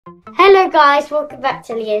Hello guys, welcome back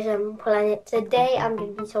to Liaison Planet. Today I'm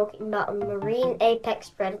going to be talking about a marine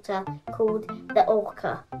apex predator called the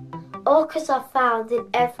orca. Orcas are found in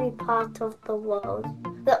every part of the world.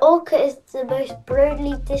 The orca is the most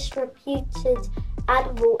broadly distributed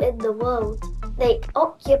animal in the world. They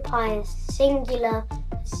occupy a singular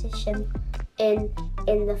position in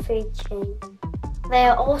the food chain. They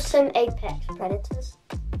are awesome apex predators.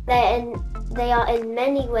 They are in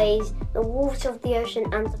many ways the wolves of the ocean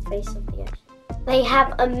and the face of the ocean. They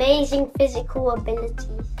have amazing physical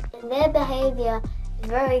abilities, and their behaviour is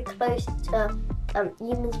very close to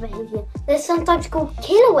humans' behaviour. They're sometimes called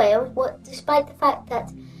killer whales, despite the fact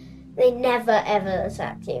that they never ever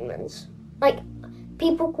attack humans. Like,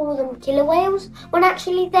 people call them killer whales, when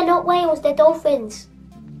actually they're not whales, they're dolphins.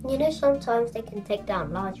 You know, sometimes they can take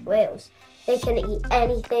down large whales. They can eat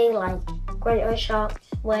anything like great sharks,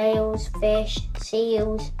 whales, fish,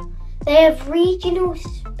 seals. They have regional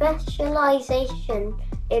specialization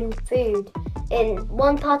in food. In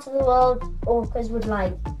one part of the world, orcas would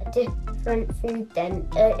like a different food than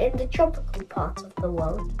in the tropical part of the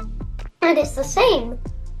world. And it's the same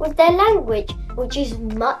with their language, which is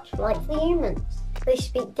much like the humans. They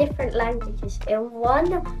speak different languages. In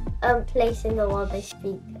one place in the world, they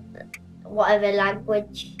speak whatever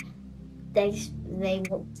language they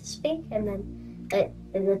want to speak, and then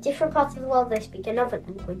in a different part of the world they speak another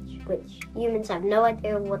language, which humans have no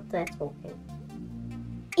idea what they're talking.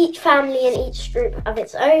 Each family and each group have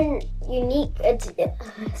its own unique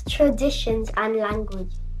traditions and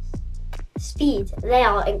languages. Speed, they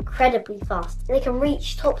are incredibly fast. They can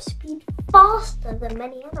reach top speed faster than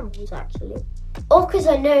many animals actually. Orcas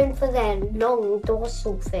are known for their long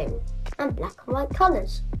dorsal fin and black and white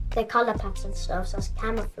colours. Their colour pattern serves as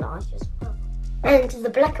camouflage as well. And the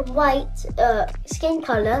black and white skin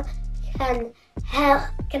colour can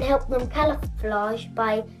help them camouflage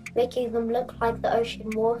by making them look like the ocean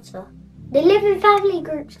water. They live in family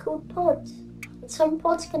groups called pods. And some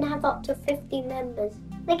pods can have up to 50 members.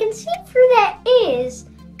 They can see through their ears.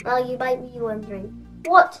 Now you might be wondering,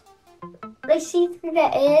 what? They see through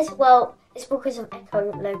their ears? Well, it's because of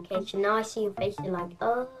echolocation. Now I see your face, you're like,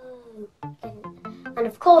 oh. Okay. And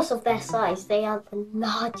of course, of their size, they are the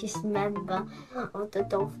largest member of the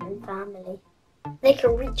dolphin family. They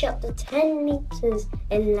can reach up to 10 meters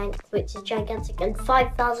in length, which is gigantic, and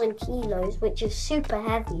 5,000 kilos, which is super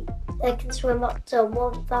heavy. They can swim up to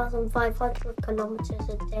 1,500 kilometers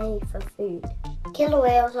a day for food. Killer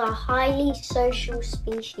whales are a highly social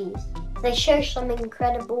species. They show some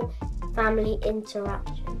incredible family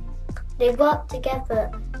interaction. They work together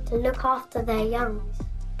to look after their young,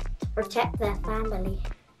 protect their family,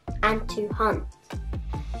 and to hunt.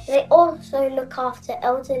 They also look after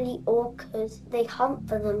elderly orcas. They hunt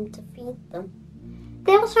for them to feed them.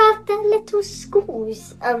 They also have their little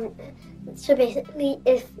schools. So basically,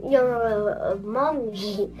 if you're a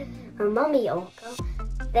mummy orca,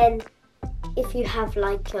 then if you have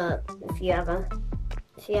if you have a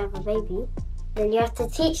baby, then you have to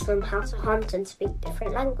teach them how to hunt and speak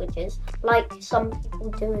different languages, like some people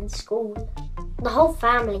do in school. The whole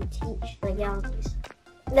family teach the youngs.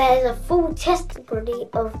 There's a full testimony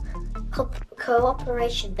of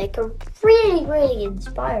cooperation. They can really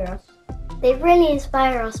inspire us. They really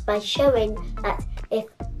inspire us by showing that if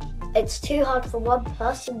it's too hard for one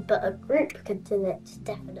person, but a group can do it,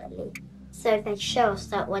 definitely. So they show us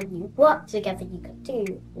that when you work together, you can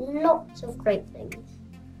do lots of great things.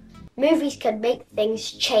 Movies can make things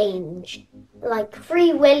change. Like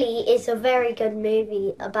Free Willy is a very good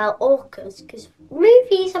movie about orcas, because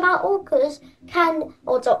movies about orcas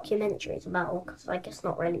or documentaries about orcas, I guess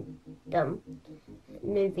not really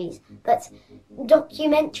movies, but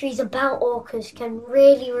documentaries about orcas can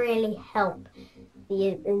really help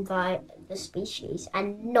the species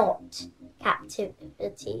and not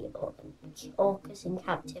captivity or orcas in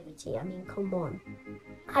captivity. I mean, come on.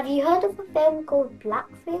 Have you heard of a film called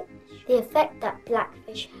Blackfish? The effect that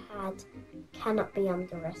Blackfish had cannot be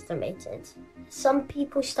underestimated. Some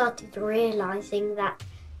people started realizing that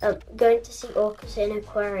going to see orcas in an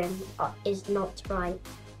aquarium is not right.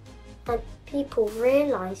 And people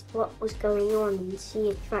realized what was going on in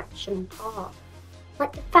Sea Attraction Park.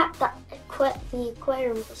 Like the fact that the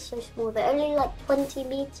aquariums are so small, they're only like 20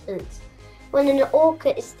 meters, when an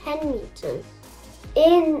orca is 10 meters.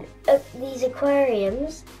 In these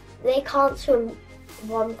aquariums, they can't swim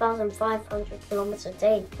 1,500 kilometers a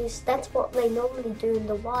day, because that's what they normally do in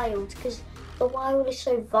the wild, because the wild is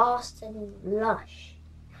so vast and lush.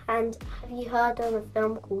 And have you heard of a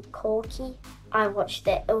film called Corky? I watched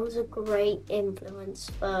it. It was a great influence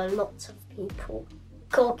for lots of people.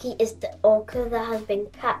 Corky is the orca that has been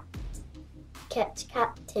kept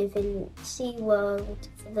captive in SeaWorld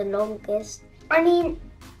for the longest. I mean,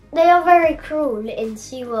 they are very cruel in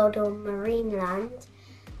SeaWorld or Marineland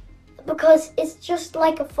because it's just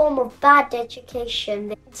like a form of bad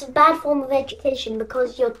education. It's a bad form of education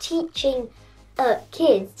because you're teaching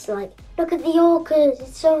kids, like, look at the orcas,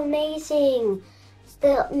 it's so amazing.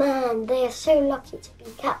 Man, they are so lucky to be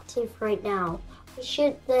captive right now.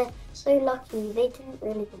 They're so lucky. They didn't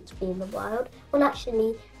really want to be in the wild. Well,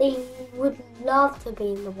 actually, they would love to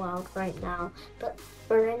be in the wild right now. But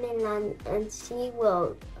Marineland and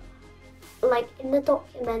SeaWorld, like in the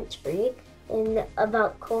documentary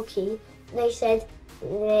about Corky, they said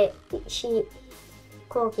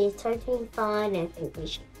Corky is totally fine. I think we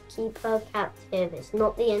should keep her captive. It's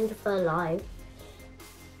not the end of her life.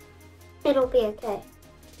 It'll be okay.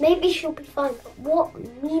 Maybe she'll be fine, but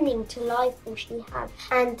what meaning to life will she have?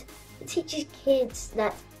 And it teaches kids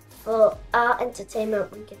that for our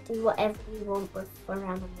entertainment, we can do whatever we want for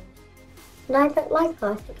animals. And I don't like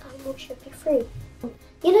that. I think animals should be free.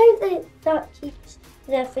 You know that keeps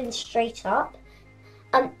their fins straight up?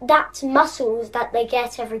 That's muscles that they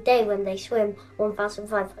get every day when they swim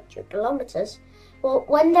 1,500 kilometers. Well,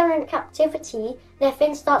 when they're in captivity, their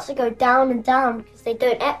fin starts to go down and down because they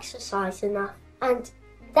don't exercise enough. And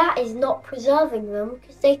that is not preserving them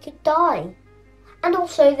because they could die. And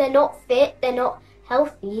also they're not fit, they're not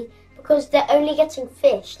healthy because they're only getting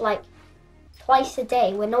fish like twice a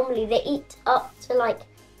day when normally they eat up to like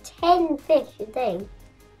 10 fish a day.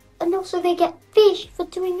 And also they get fish for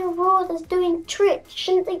doing auroras, doing tricks.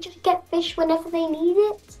 Shouldn't they just get fish whenever they need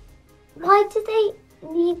it? Why do they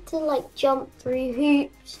need to like jump through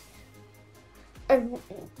hoops and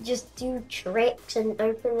just do tricks and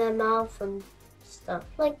open their mouth and stuff?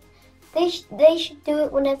 Like, they should do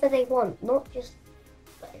it whenever they want, not just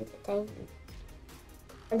for entertainment.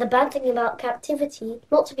 And the bad thing about captivity,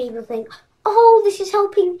 lots of people think, oh, this is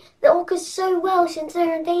helping the orcas so well since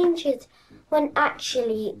they're endangered, when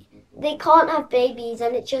actually they can't have babies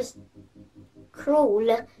and it's just cruel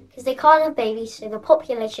because they can't have babies, so the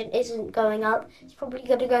population isn't going up, it's probably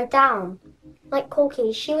going to go down. Like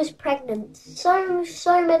Corky, she was pregnant so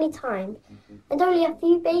many times and only a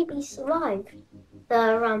few babies survived. There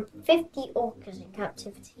are around 50 orcas in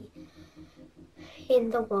captivity in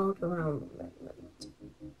the world around the moment.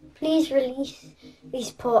 Please release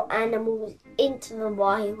these poor animals into the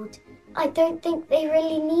wild. I don't think they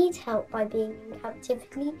really need help by being in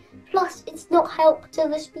captivity. Plus, it's not help to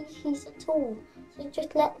the species at all. So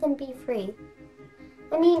just let them be free.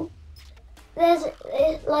 I mean, there's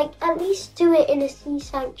like at least do it in a sea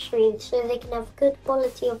sanctuary so they can have good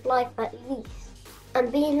quality of life at least.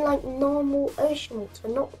 And be in like normal ocean water,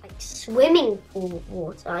 not like swimming pool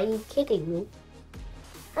water. Are you kidding me?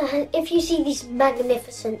 If you see these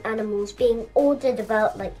magnificent animals being ordered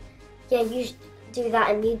about, like, yeah, you do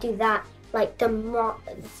that and you do that, like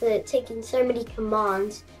taking so many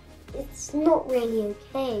commands, it's not really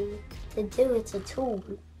okay to do it at all.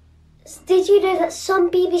 Did you know that some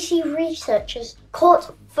BBC researchers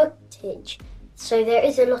caught footage, so there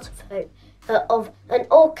is a lot of hope, of an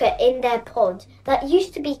orca in their pod that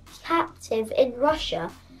used to be captive in Russia,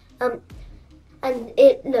 and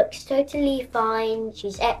it looks totally fine.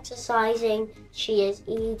 She's exercising, she is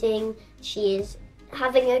eating, she is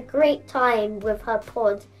having a great time with her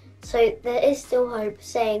pod. So there is still hope,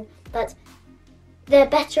 saying that they're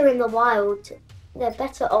better in the wild, they're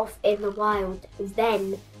better off in the wild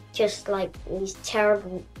than just like these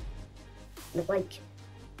terrible, like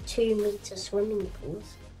 2-meter swimming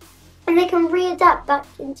pools. And they can readapt back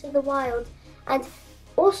into the wild. And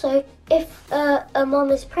also, if a mom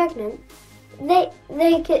is pregnant,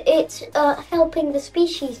 it's helping the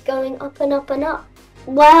species going up and up and up.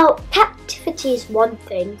 Well, captivity is one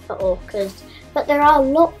thing for orcas, but there are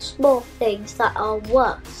lots more things that are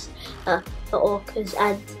worse for orcas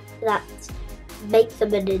and that make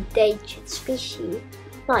them an endangered species,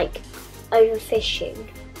 like overfishing.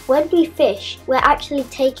 When we fish, we're actually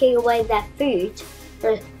taking away their food,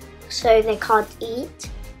 so they can't eat.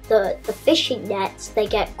 The fishing nets, they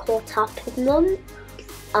get caught up in them,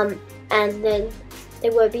 and then they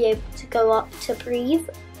won't be able to go up to breathe.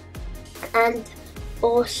 And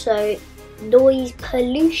also noise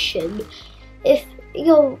pollution. If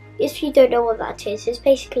you don't know what that is, it's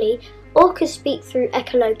basically orcas speak through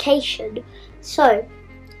echolocation. So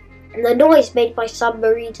the noise made by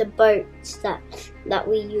submarines and boats that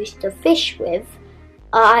we used to fish with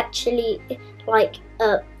are actually like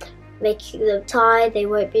making them tired. They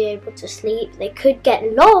won't be able to sleep. They could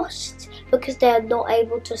get lost because they're not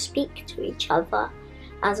able to speak to each other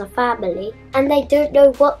as a family, and they don't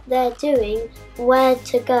know what they're doing, where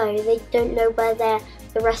to go. They don't know where their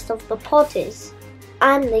the rest of the pod is.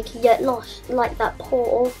 And they can get lost, like that poor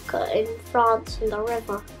orca in France in the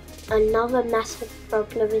river. Another massive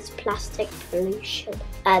problem is plastic pollution.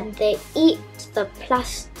 And they eat the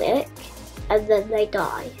plastic and then they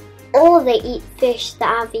die. Or they eat fish that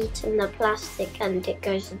have eaten the plastic and it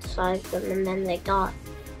goes inside them and then they die.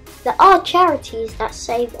 There are charities that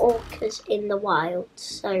save orcas in the wild,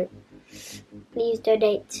 so please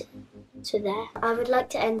donate to there. I would like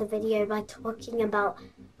to end the video by talking about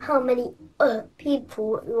how many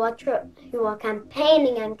people who are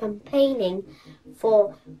campaigning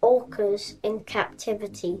for orcas in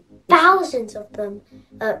captivity. Thousands of them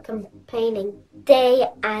are campaigning day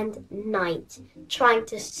and night, trying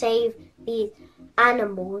to save these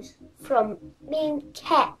animals from being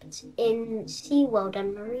kept in SeaWorld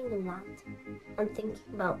and Marineland. I'm thinking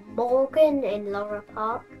about Morgan in Laura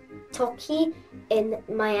Park, Toki in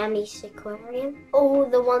Miami's Aquarium, all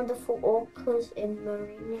the wonderful orcas in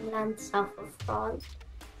Marineland south of France,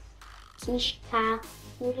 Kishka,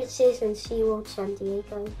 Ulysses in SeaWorld San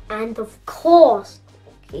Diego, and of course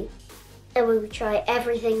Toki. And we will try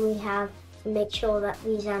everything we have to make sure that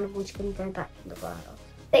these animals can go back in the wild.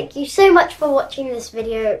 Thank you so much for watching this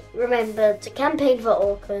video. Remember to campaign for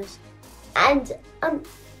orcas, and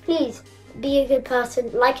please be a good person,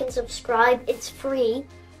 like and subscribe. It's free,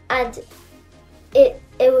 and it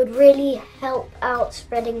would really help out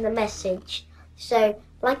spreading the message. So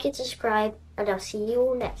like and subscribe, and I'll see you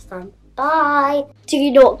all next time. Bye.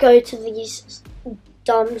 Do not go to these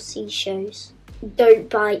dumb sea shows. Don't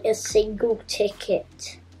buy a single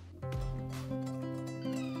ticket.